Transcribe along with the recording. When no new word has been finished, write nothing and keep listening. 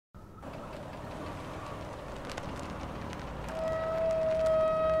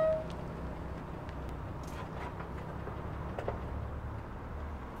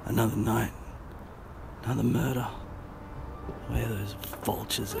Another night, another murder. Where those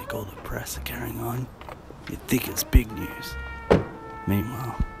vultures they call the press are carrying on, you'd think it's big news.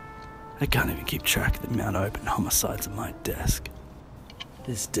 Meanwhile, I can't even keep track of the amount of open homicides at my desk.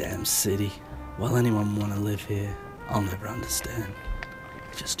 This damn city. While anyone want to live here, I'll never understand.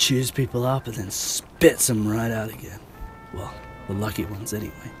 It just chews people up and then spits them right out again. Well, the lucky ones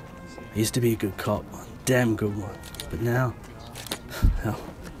anyway. I used to be a good cop, one damn good one. But now, hell,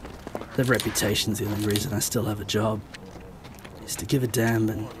 that reputation's the only reason I still have a job. I used to give a damn,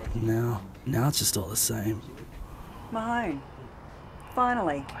 but now it's just all the same. Mahone,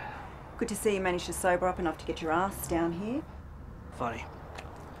 finally. Good to see you managed to sober up enough to get your ass down here. Funny.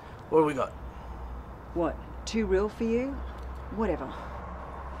 What do we got? What, too real for you? Whatever.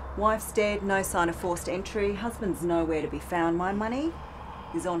 Wife's dead, no sign of forced entry, husband's nowhere to be found. My money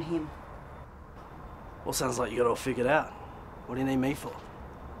is on him. Well, sounds like you got it all figured out. What do you need me for?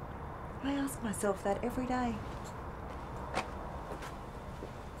 I ask myself that every day.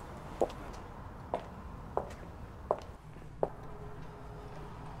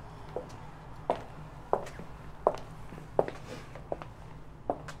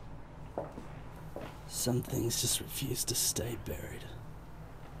 Some things just refuse to stay buried.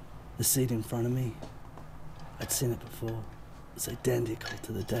 The seat in front of me, I'd seen it before. It was identical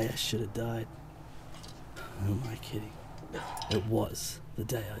to the day I should have died. Who am I kidding? It was the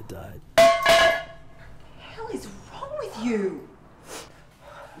day I died. What the hell is wrong with you?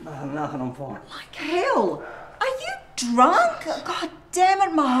 Nothing, I'm fine. Like hell! Are you drunk? God damn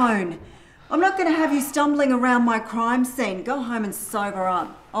it, Mahone! I'm not going to have you stumbling around my crime scene. Go home and sober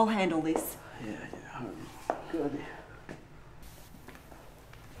up. I'll handle this. Yeah, good.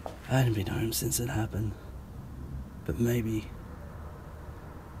 I hadn't been home since it happened, but maybe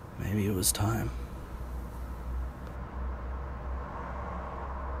it was time.